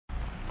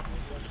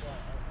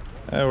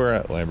We're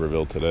at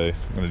Lambertville today.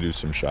 I'm going to do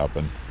some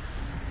shopping.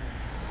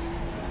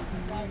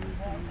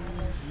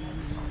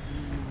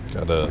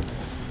 Got a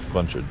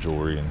bunch of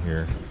jewelry in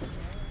here.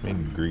 Made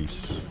in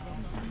Greece.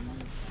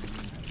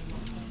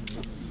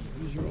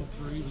 These are all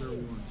three, they're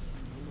one.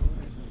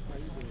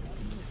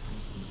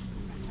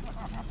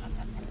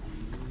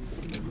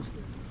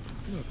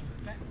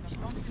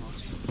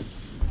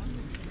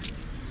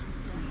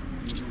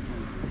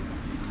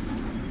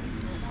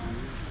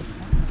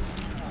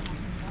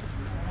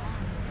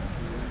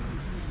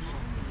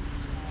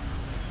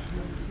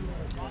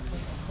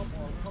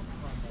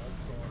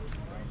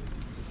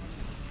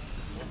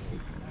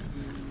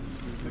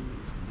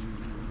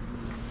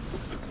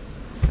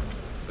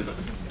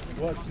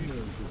 What?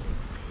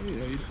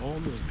 Hey, all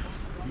new.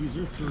 These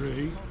are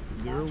three.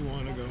 They're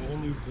one. I got all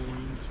new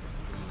coins.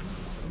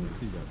 Let me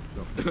see that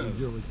stuff.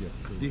 You really get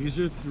screwed. These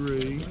are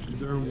three.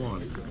 They're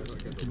one.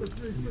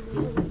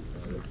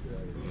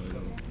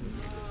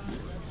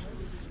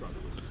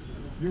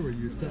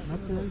 You setting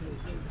up today?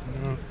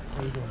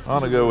 I'm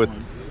going to go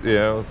with,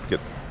 yeah,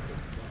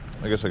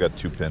 I guess I got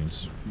 2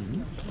 pins.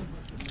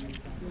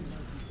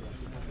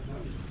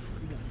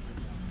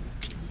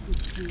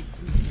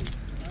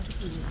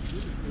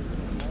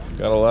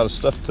 Got a lot of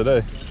stuff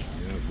today.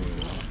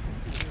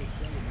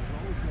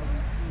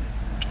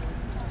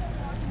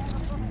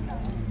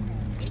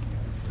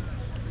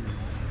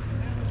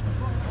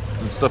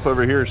 And stuff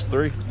over here is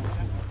 3. I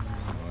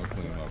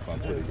clean them up. I'm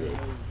pretty good.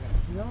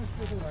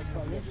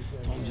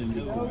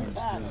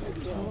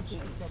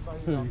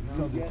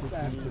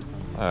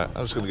 Alright,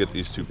 I'm just going to get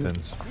these 2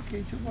 pins.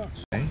 Okay, $2.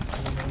 Okay.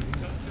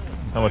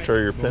 How much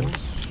are your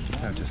pins?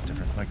 No, just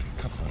different, like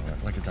a couple of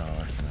it, like $1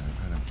 for that.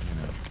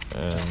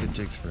 I don't, just get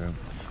jigs for them.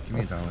 Give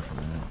me $1 for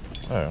that.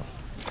 Alright.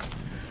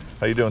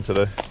 How you doing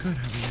today? Good,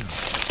 how are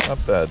you?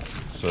 Not bad.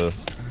 It's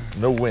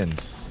no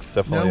wind.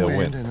 Definitely No a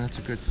wind, win. and that's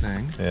a good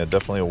thing. Yeah,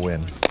 definitely a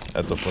win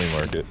at the flea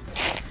market.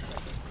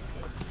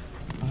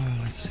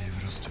 Let's see,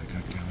 what else do I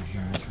got going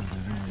here? I throw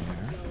that over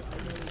there.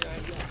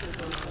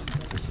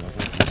 This other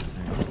thing.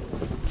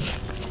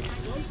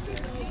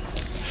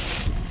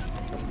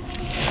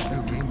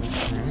 Oh, Game of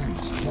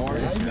Thrones. How are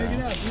you?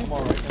 I'm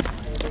all right.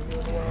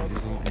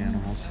 These little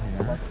animals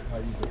here.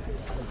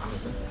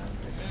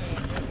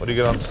 What do you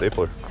get on the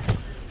stapler?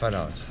 $5.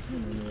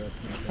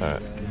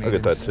 Alright, Made I'll get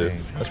in that too.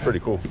 Spain. That's pretty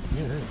cool.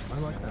 Yeah, it is. I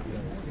like that.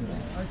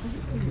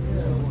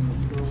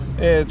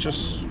 Yeah, it's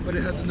just, But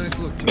it has a nice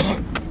look to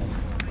it.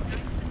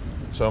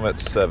 so I'm at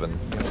 7.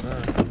 Yeah,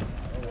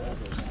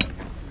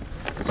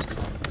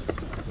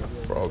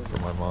 Frog for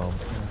my mom.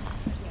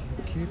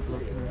 keep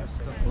looking at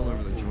stuff all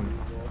over the joint.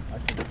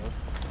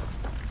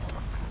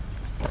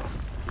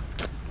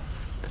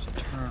 There's a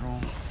turtle.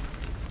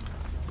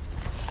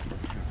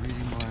 Got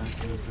reading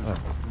glasses. That are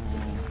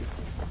cool.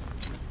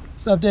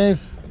 What's up, Dave?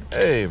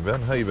 Hey,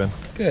 Ben, how you been?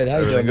 Good. How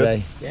you Everything doing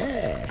good? today?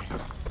 Yeah.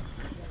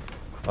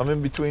 I'm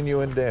in between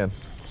you and Dan,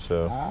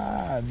 so.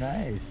 Ah,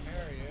 nice.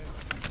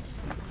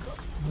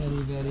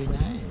 Very, very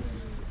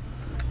nice.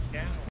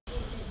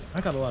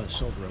 I got a lot of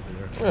silver over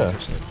there. Yeah,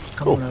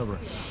 Come cool. on over.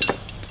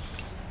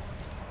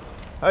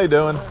 How you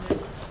doing?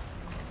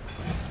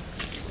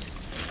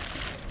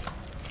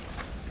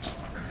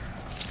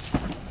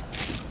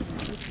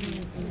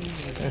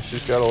 Yeah,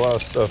 she's got a lot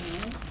of stuff.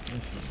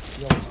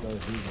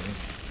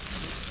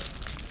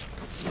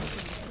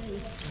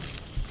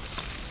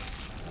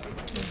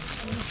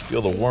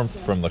 Feel the warmth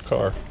from the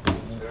car.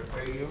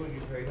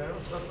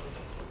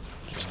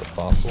 Just a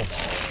fossil.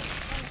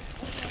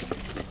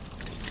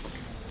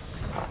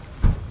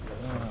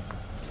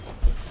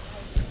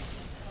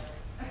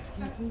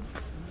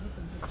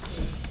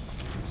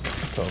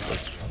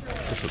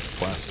 This is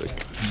plastic.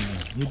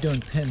 You're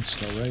doing pins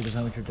still, right? Is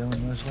that what you're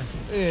doing mostly?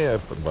 Yeah,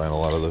 I've been buying a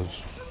lot of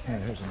those. Here,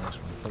 here's a nice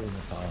one. Put it in the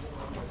pile.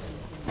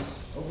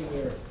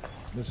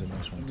 This is a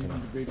nice one too.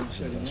 This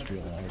is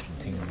industrial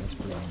Argentina. That's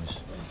pretty nice.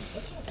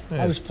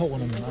 Yeah. I was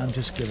pulling them. I'm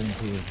just giving them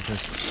to you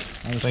because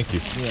I was. Thank you.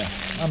 Yeah,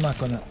 I'm not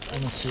gonna. I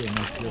don't see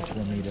enough here for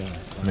me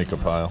to Make a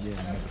pile. Yeah,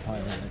 make a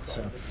pile of it.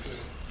 So,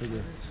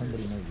 figure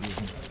somebody might use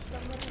them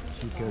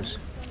because.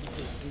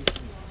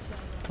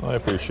 Well, I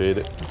appreciate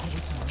it.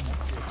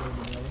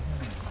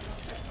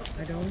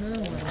 I don't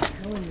know. I'm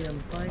telling you, I'm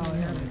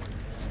finding out.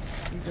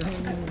 You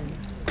don't know.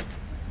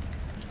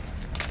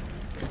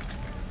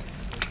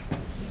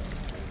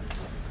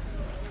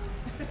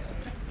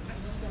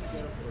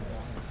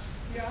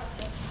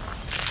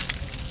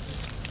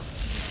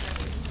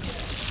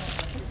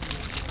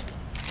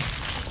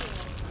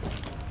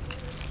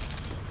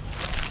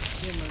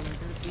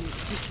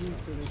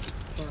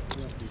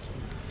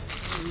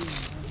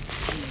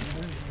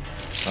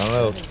 I don't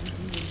know.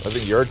 I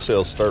think yard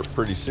sales start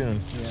pretty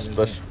soon,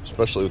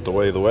 especially with the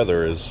way the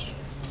weather is.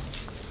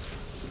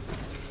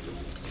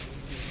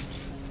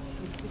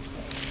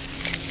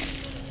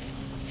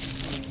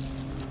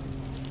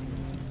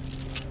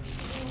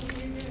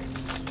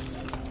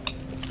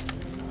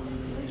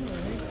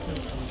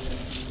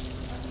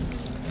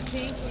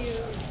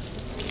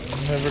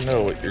 You never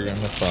know what you're gonna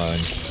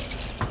find.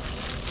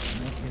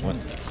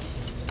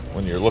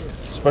 when you're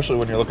especially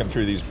when you're looking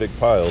through these big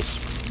piles.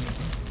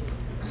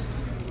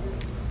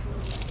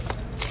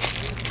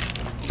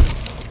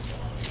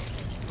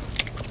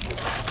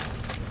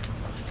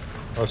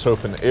 I was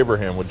hoping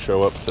Abraham would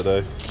show up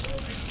today.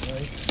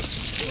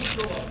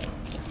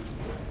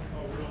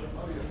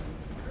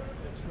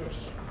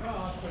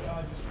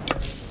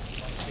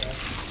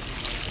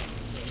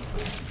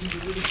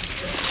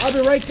 I'll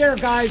be right there,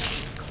 guys.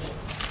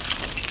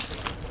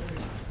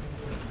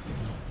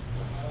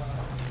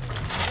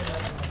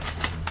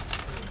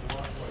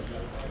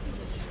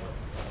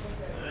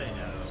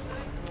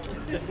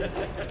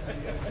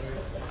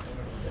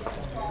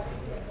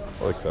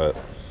 I like that.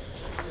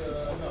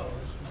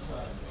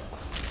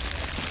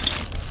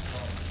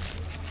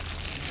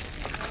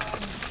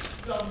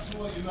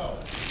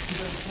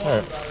 All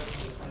right.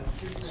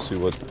 Let's see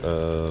what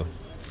that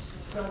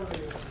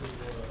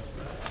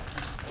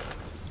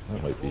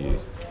might be.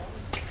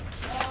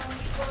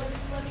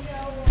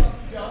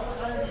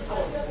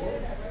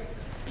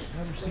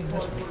 Never seen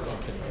this before.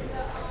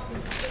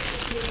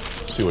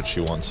 See what she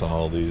wants on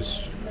all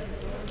these.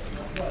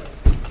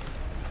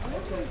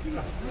 What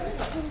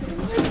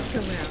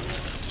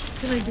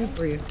can I do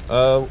for you?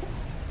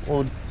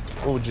 What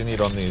would you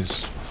need on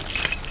these?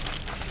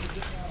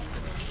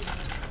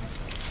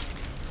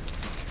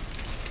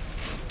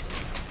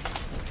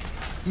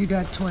 You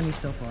got 20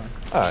 so far.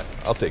 All right,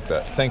 I'll take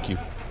that. Thank you.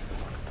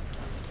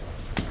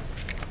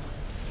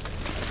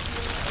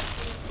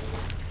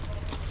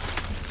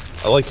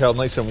 I like how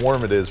nice and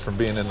warm it is from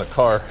being in the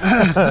car.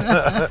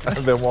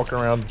 I've been walking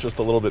around just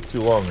a little bit too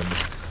long and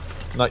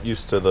not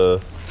used to the...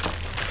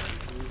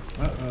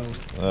 Uh-oh.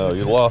 Oh,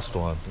 you lost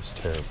one. It's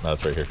terrible. No,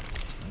 it's right here.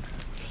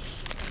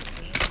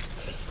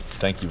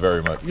 Thank you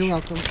very much. You're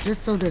welcome.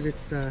 Just so that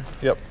it's,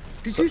 Yep.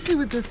 Did you see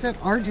what this said?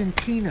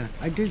 Argentina.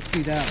 I did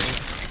see that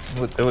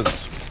one. It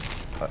was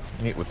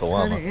neat with the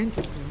llama. Kind of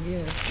interesting,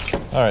 yeah.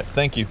 All right,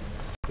 thank you.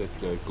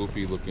 That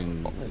goofy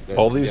looking.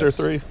 All these are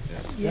 3?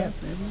 Yep,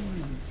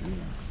 everyone is, yeah.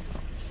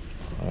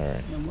 All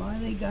right. And why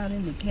they got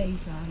in the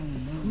case, I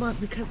don't know.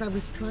 Because I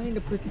was trying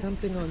to put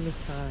something on the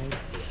side.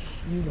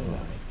 You know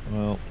why.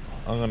 Well,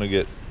 I'm going to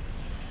get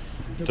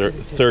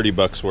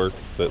 $30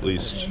 worth at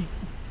least.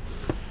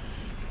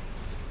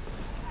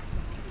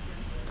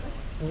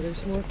 Oh,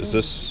 there's more. Is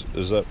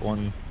that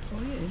one?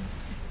 Oh, yeah.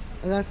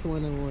 Oh, that's the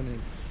one I wanted.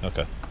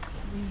 Okay.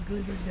 You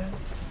good with that?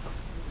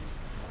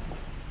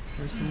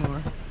 There's some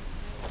more.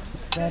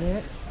 Is that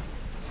it?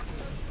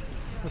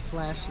 The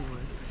flashy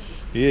ones.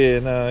 Yeah,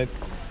 no.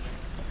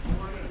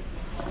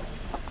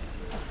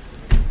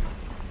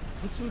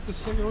 What's with the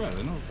cigarette?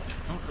 I don't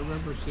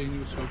remember seeing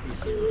you smoking a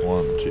cigarette.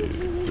 1,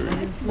 2, 3, I've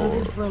been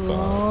smoking 4, for a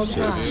long 5,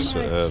 time. 6,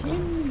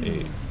 7,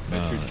 8,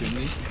 That's 9, your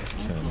chimney?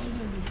 10.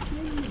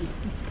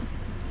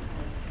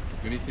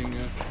 Anything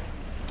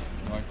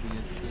like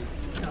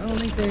The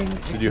only thing.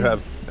 Did you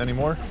have any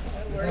more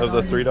of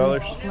the $3?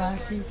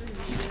 Flashy?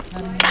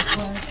 Have any more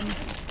flashy?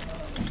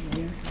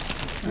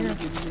 Yeah.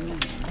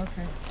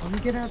 Okay. Let me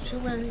get out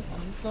your way.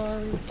 I'm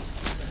sorry.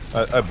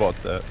 I bought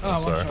that.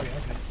 I'm sorry.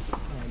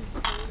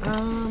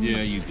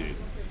 Yeah, you did.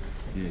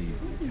 Yeah, you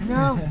did.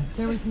 No,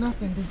 there was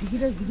nothing.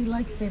 He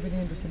likes David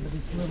Anderson, but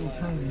he's a little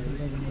tiny. He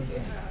doesn't like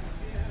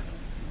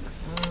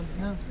that.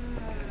 No.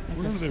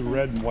 What are the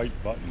red and white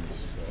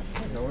buttons?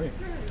 No way.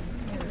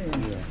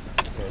 Yeah.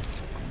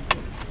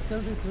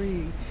 Those are 3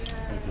 each.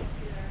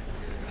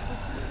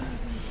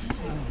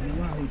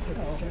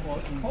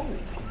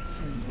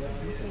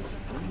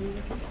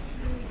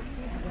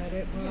 Is that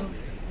it, Mom?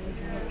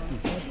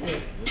 That's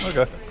it.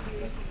 Okay.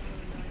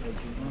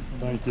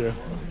 Thank you.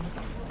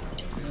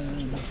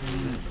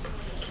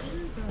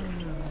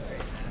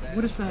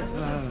 What is that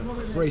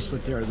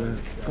bracelet there, the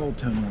gold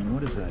tone one?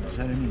 What is that? Is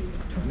that any...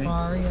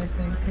 Safari, I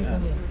think. Take a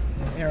look.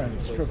 Aaron,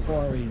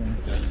 Safari.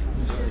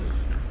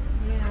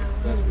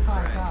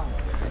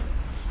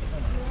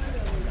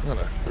 I'm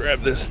gonna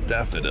grab this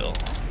daffodil.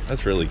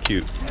 That's really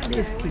cute. It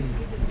is cute.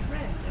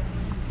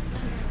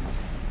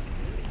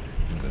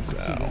 Check this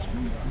out.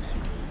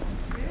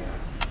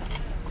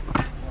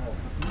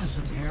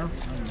 Some hair.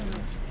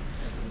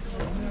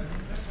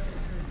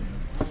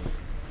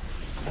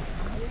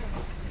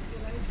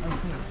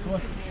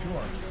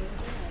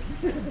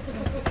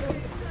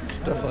 It's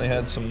definitely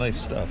had some nice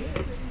stuff.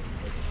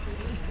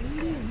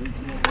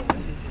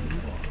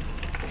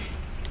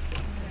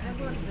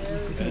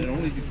 And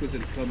only because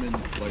it come in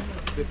like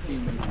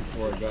 15 minutes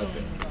before I got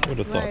there. I would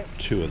have thought Right.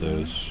 2 of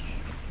those.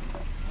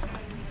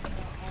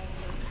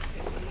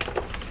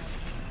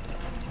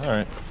 All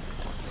right.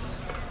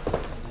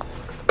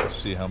 Let's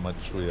see how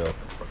much we owe.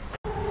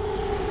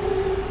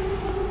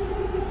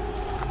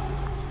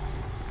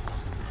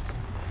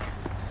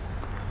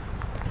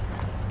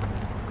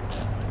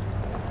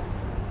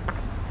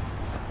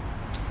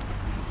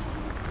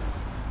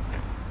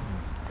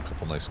 A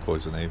couple nice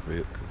cloisonne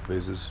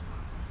vases.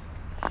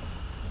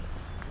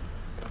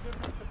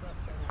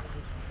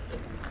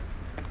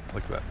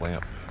 Look at that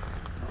lamp.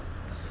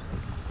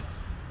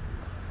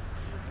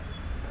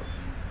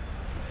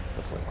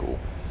 Definitely cool.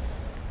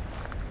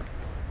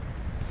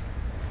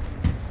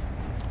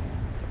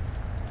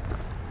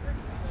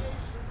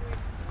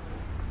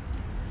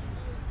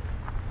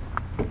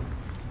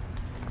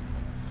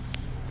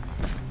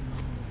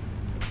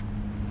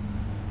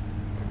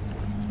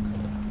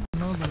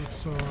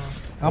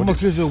 How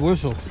much is a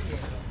whistle?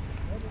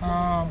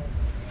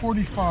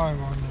 45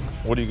 on that.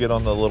 What do you get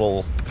on the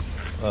little,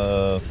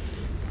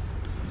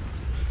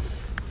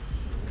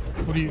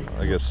 What do you?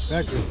 I guess,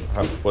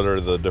 what are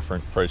the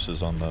different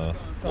prices on the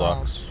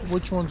blocks?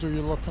 Which ones are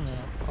you looking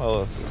at?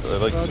 Oh, I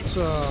like. That's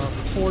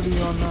 40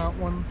 on that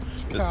one.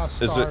 It's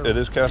cast Is iron. it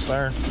is cast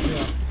iron?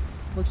 Yeah.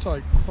 Looks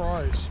like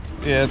Christ.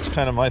 Yeah, it's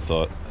kind of my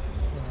thought.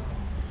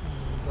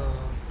 And,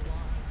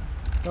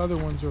 the other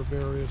ones are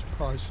various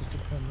prices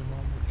depending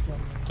on which one.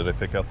 Did I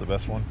pick out the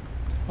best one?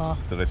 Huh?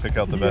 Did I pick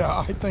out the best? Yeah,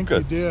 I think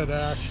Good. you did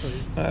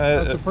actually.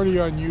 That's a pretty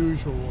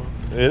unusual one.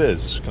 It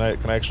is. Can I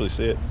actually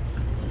see it?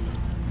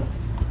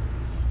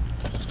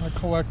 I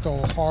collect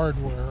old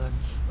hardware. And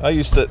I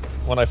used to,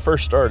 when I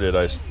first started,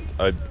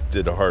 I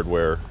did a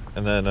hardware,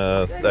 and then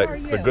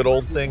the good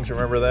old things.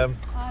 Remember them?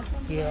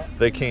 yeah.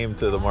 They came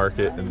to the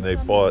market and they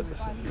bought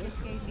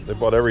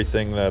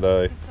everything that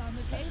I.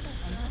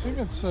 I think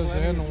it says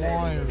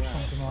NY or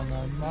something on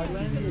that. It might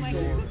be New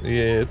York.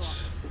 Yeah,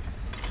 it's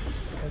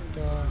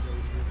But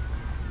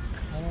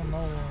I don't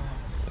know.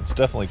 it's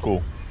definitely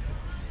cool.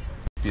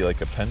 Be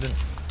like a pendant.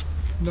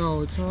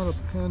 No, it's not a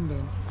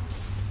pendant.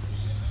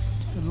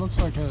 It looks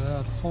like it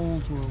had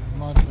holes where it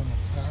might have been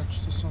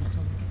attached to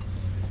something.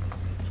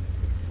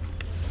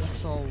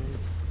 It's all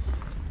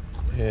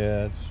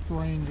Yeah,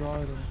 strange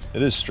item.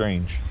 it is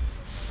strange.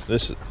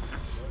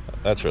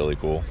 That's really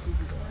cool.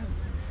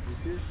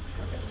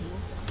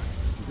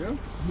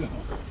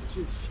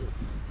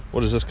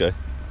 What is this guy?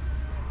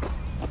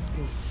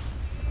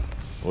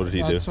 What did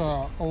he do? That's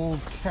an old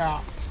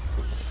cap.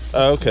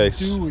 Oh, okay.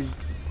 Dewey.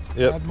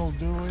 Yep. Admiral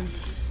Dewey.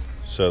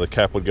 So the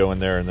cap would go in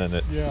there, and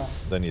then Yeah.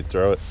 then you'd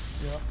throw it.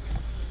 Yeah.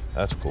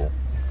 That's cool.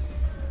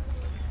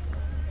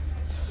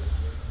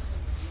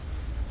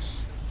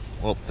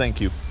 Well, thank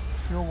you.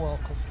 You're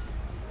welcome.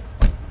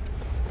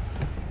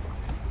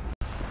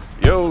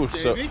 Yo,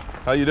 so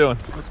how you doing?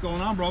 What's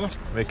going on, brother?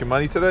 Making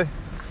money today?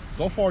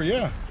 So far,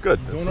 yeah.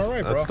 Good. Doing all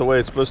right, That's bro. the way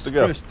it's supposed to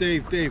go. Chris,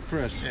 Dave,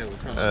 Chris. Yeah,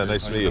 what's going on?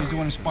 Nice to meet He's you. the one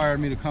who inspired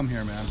me to come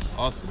here, man.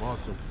 Awesome.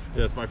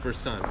 Yeah, it's my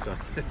first time, so.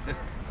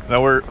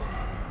 Now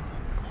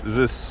is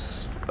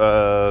this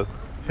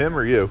him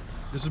or you?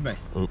 This is me.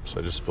 Oops,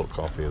 I just spilled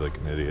coffee like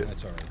an idiot.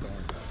 That's all right. Don't worry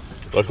about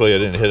it. Luckily I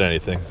didn't hit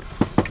anything.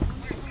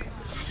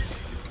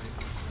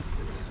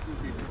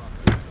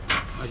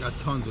 I got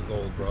tons of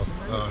gold, bro.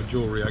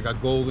 Jewelry. I got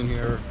gold in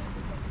here.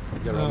 I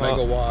got an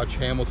Omega watch,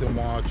 Hamilton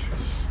watch.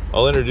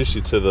 I'll introduce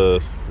you to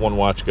the one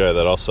watch guy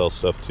that I'll sell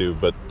stuff to,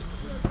 but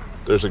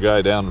there's a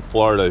guy down in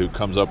Florida who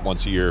comes up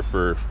once a year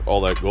for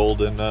all that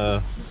gold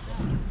and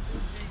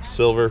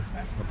silver.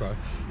 Okay.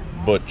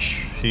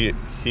 Butch, he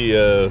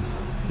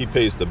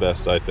pays the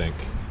best, I think.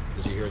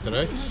 Is he here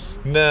today?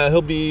 Nah,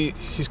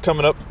 he's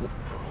coming up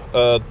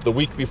the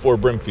week before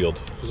Brimfield.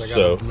 Because I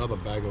So got another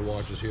bag of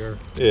watches here.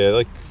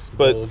 yeah,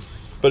 Gold.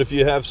 but if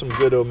you have some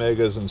good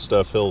Omegas and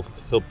stuff, he'll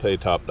pay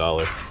top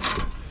dollar.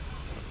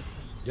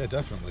 Yeah,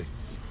 definitely.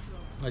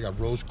 I got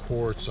rose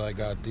quartz. I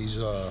got these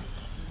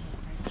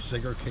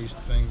cigar cased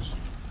things.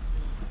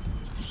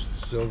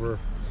 Silver.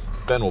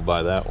 Ben will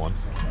buy that one.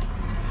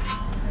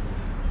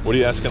 What are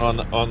you asking on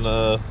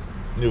the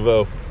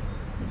Nouveau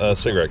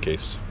cigarette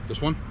case? This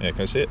one? Yeah,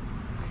 can I see it?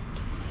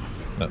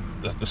 No,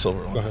 that's the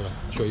silver one. Go ahead.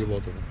 I'll show you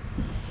both of them.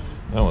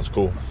 That one's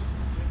cool.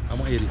 I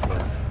want 80 for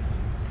it.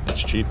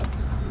 That's cheap.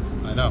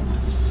 I know.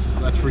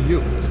 That's for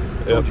you.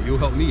 I told you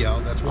helped me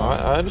out. That's why.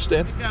 I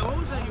understand. Yeah, what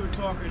was that you were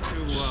talking to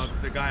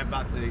the guy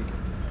about the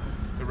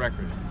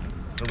record?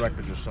 The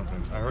records or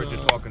something. I heard you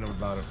talking to him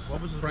about it.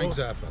 What was his Frank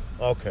name? Zappa.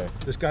 Okay.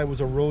 This guy was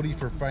a roadie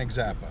for Frank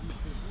Zappa.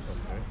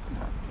 Okay.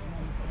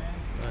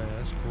 Yeah,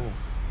 that's cool.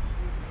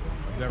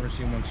 I've never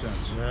seen one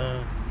since.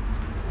 No.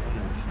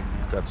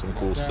 It's got some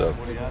cool stuff.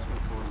 What are you asking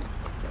for?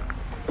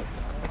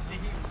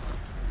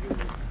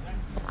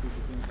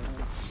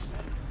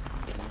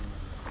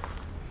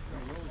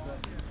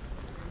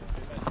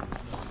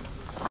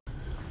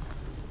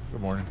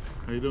 Good morning.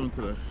 How you doing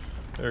today?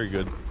 Very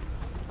good.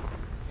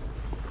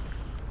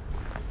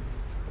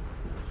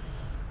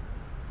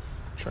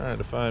 Trying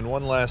to find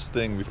one last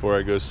thing before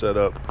I go set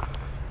up.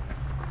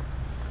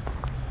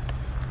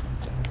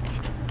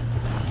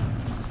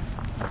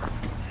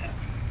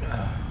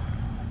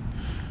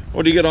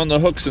 What do you get on the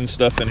hooks and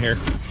stuff in here?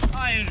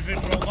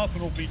 Individual,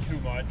 nothing will be too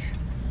much.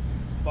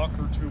 $1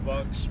 or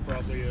 $2,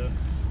 probably.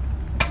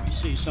 Let me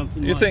see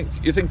something. You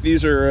think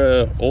these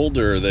are old,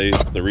 or are they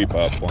the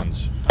repop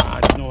ones? I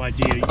have no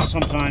idea.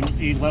 Sometimes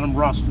you let them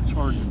rust. It's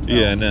hard to tell.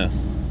 Yeah, no.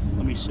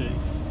 Let me see.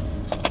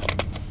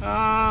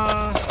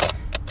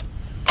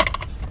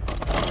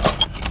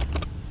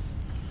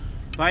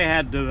 If I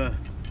had to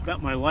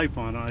bet my life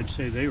on it, I'd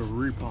say they were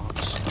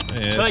repops.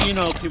 Yeah, But you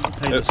know, people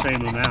pay the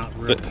same amount,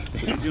 really.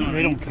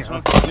 They don't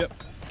care. Yep.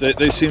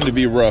 They seem to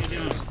be rough.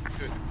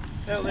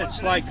 Well,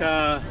 it's like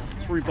 $3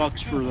 for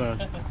the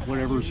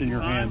whatever's in your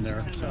hand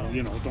there. So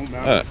you know, don't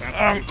matter.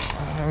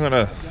 I'm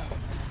gonna.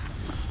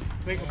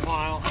 Make a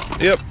pile.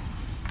 Yep.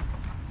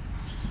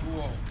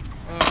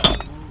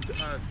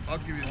 I'll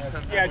give you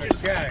 10. Yeah,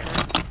 just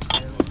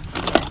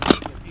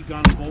you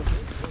got them both.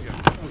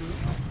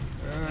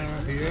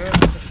 Yeah.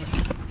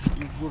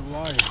 You good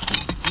liar.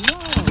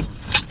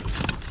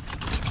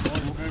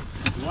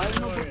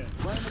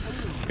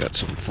 Got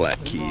some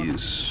flat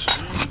keys.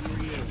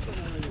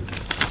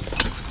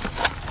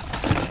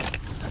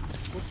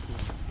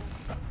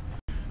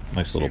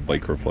 Nice little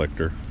bike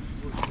reflector.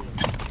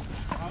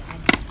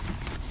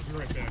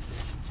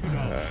 I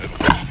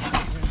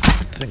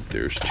think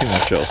there's too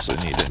much else I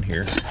need in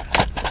here.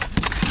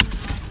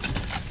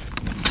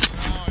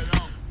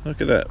 Look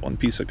at that, one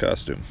piece of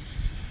costume.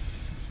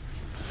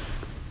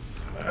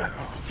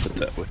 Put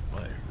that with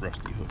my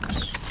rusty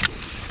hooks.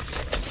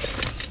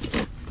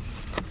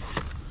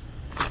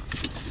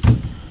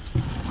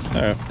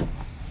 Alright.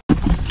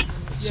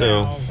 So,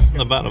 on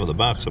the bottom of the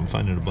box, I'm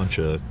finding a bunch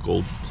of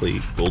gold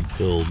plate, gold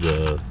filled,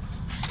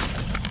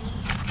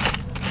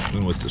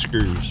 even with the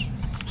screws.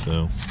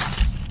 So,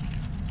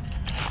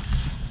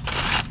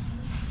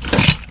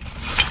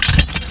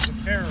 The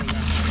pair of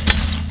them.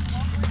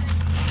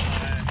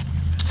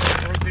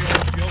 Or the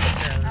old gilt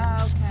carriers.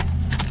 Oh, okay.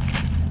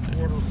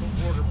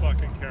 Water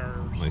bucket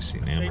carriers. nice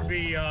enamel.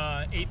 They'd be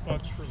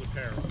 $8 for the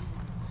pair.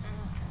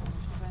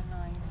 So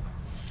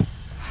nice.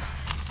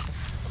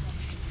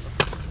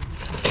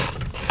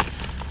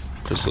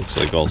 Just looks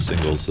like all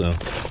singles though.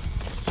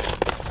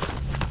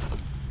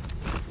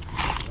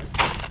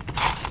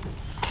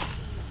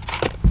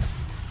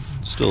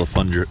 Still a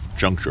fun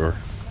junk drawer.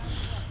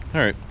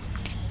 Alright.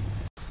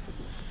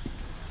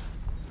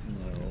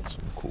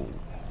 Some cool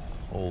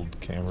old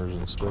cameras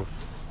and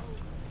stuff.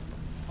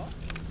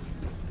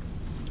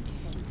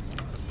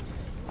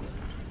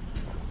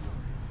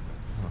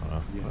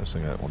 I just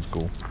think that one's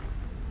cool.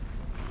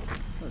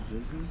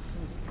 Disney?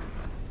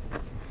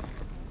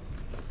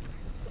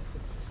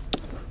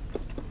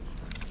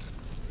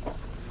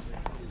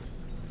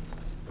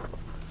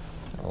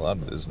 A lot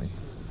of Disney.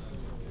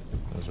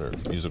 Those are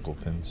musical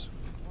pins.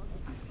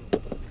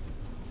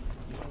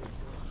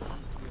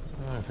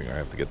 I think I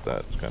have to get that.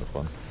 It's kind of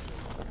fun.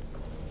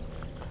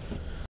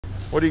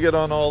 What do you get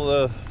on all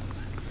the...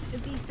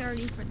 It'd be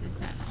 30 for the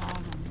set, all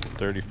of them.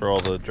 30 for all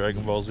the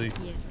Dragon Ball Z?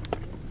 Yeah.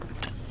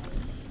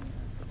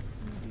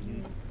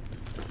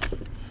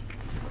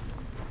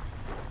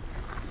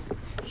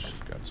 She's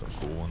got some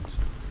cool ones.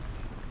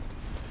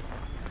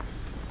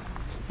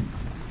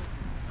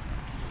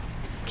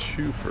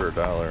 2 for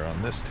 $1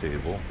 on this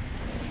table.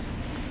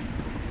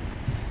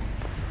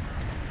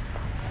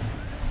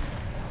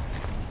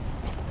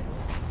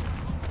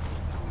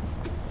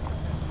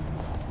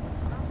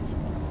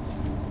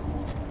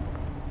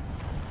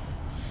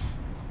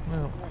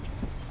 Well,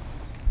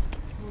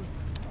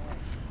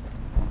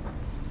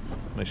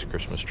 nice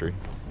Christmas tree.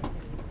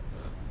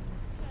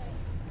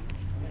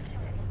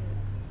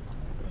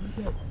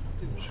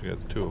 She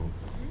got 2 of them.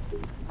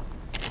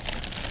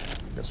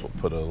 Guess we'll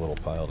put a little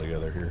pile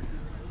together here.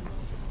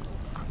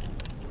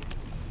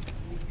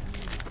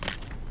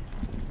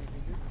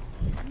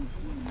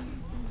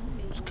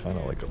 It's kind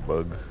of like a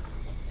bug.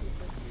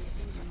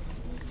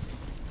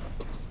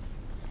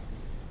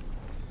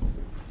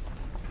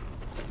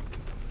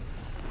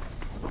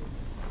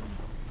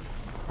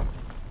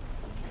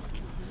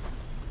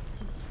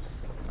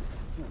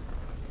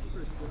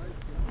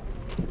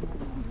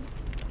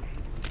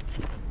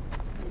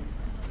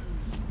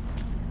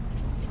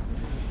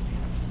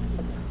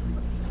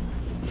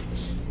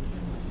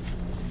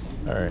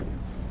 All right.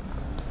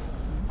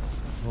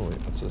 Oh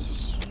wait, what's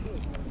this?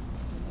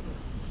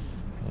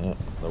 Nope.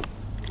 I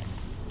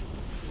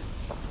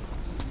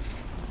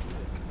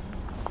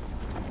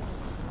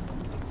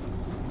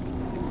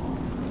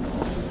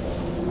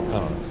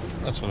don't know.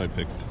 That's what I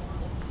picked.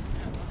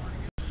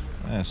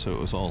 Yeah, so it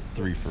was all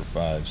 3 for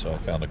 $5, so I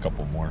found a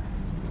couple more.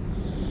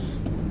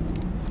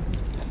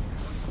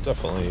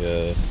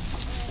 Definitely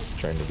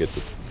trying to get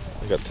the...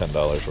 I got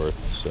 $10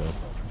 worth, so...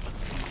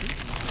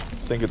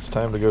 I think it's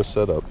time to go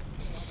set up.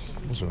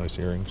 Those are nice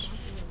earrings.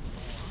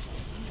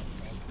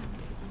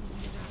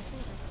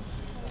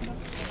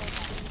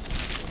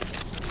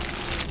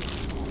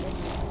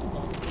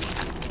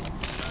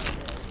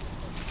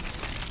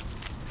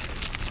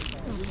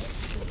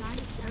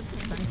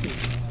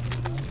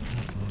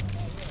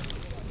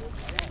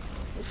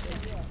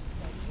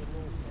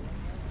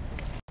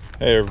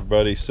 Hey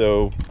everybody,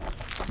 so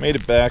made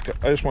it back.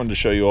 I just wanted to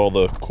show you all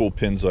the cool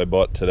pins I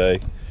bought today,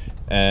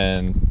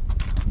 and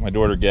my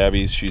daughter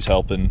Gabby, she's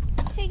helping.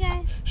 Hey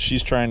guys.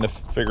 She's trying to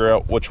figure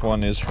out which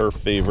one is her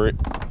favorite.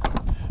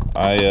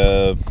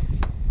 I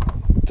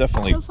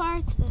definitely... So far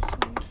it's this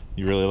one.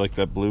 You really like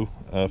that blue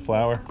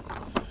flower?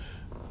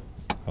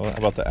 How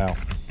about the owl?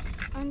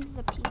 And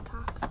the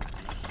peacock.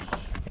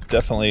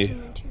 Definitely.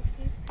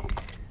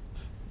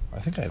 I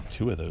think I have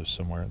 2 of those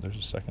somewhere. There's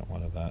a second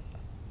one of that.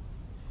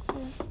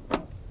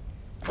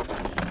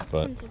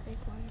 But this one's a big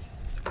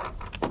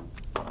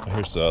one.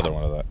 here's the other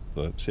one of that.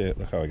 See,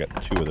 look how I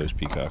got 2 of those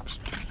peacocks.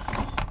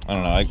 I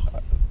don't know.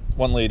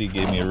 One lady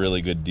gave me a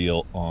really good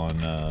deal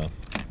on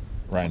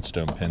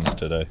rhinestone pins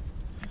today.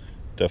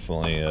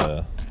 Definitely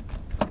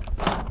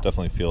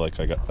feel like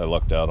I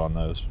lucked out on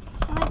those.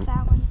 I like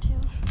that one too.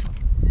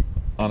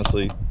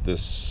 honestly,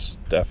 this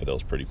daffodil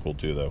is pretty cool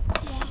too, though.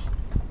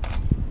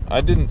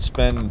 I didn't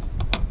spend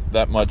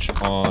that much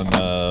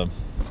on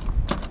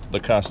the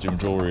costume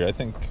jewelry. I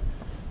think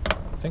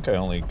I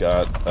only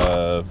got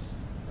I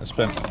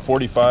spent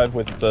 $45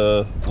 with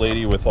the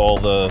lady with all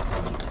the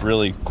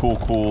really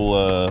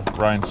cool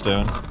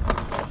rhinestone,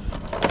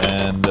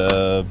 and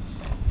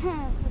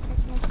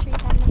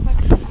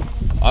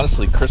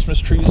honestly, Christmas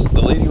trees,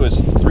 the lady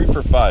was 3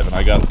 for $5, and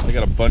I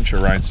got a bunch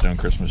of rhinestone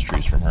Christmas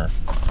trees from her.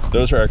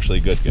 Those are actually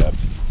good, Gab.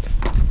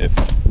 If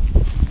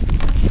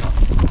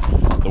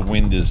the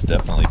wind is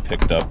definitely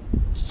picked up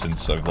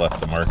since I've left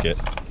the market.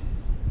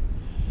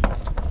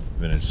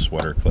 Vintage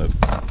sweater clip.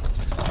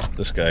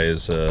 This guy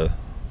is I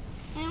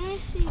only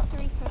see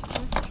 3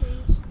 Christmas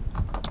trees.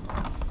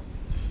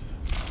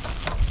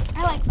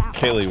 I like that one.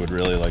 Kaylee would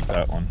really like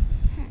that one.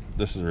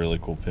 This is a really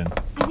cool pin.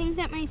 I think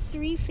that my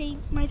three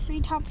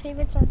top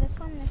favorites are this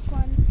one,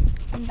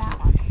 and that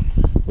one.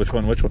 Which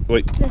one? Which one?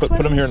 Wait, put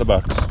them here in the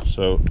box.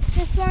 So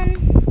this one,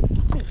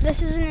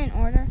 this isn't in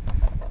order.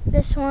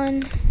 This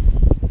one,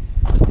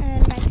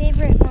 and my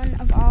favorite one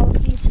of all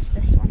of these is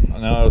this one.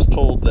 now I was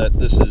told that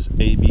this is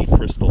AB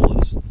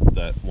Crystal, is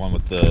that one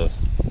with the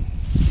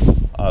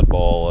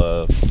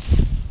oddball,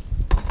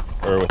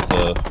 or with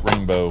the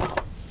rainbow.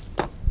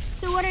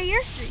 So what are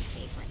your 3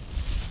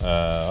 favorites?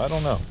 I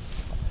don't know.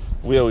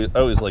 I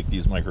always like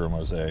these micro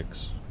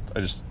mosaics. I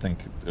just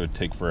think it would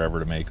take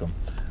forever to make them.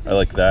 I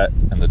like that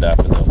and the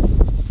daffodil,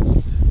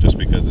 just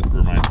because it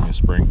reminds me of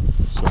spring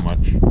so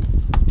much.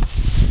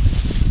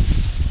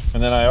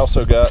 And then I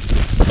also got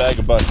a bag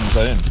of buttons.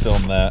 I didn't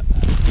film that.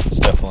 It's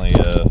definitely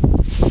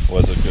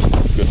was a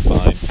good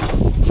find.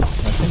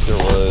 I think there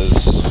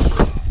was,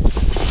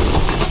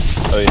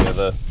 oh yeah,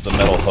 the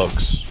metal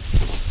hooks.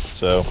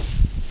 So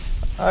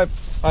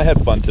I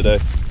had fun today,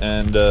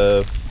 and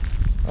I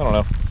don't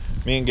know.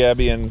 Me and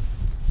Gabby and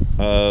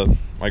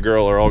my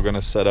girl are all going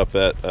to set up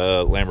at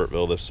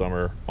Lambertville this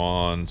summer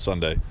on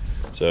Sunday.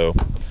 So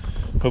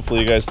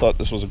hopefully you guys thought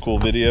this was a cool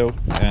video,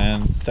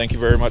 and thank you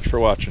very much for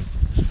watching.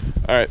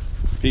 All right,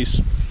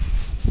 peace.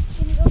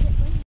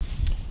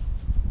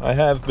 I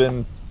have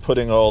been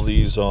putting all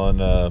these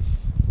on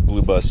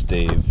Blue Bus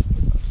Dave.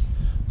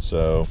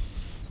 So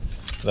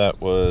that's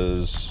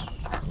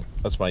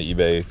my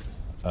eBay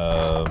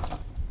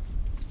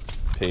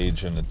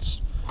page, and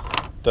it's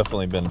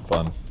definitely been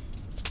fun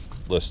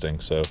listing.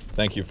 So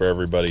thank you for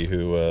everybody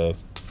who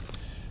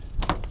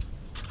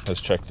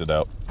has checked it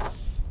out.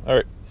 All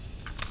right.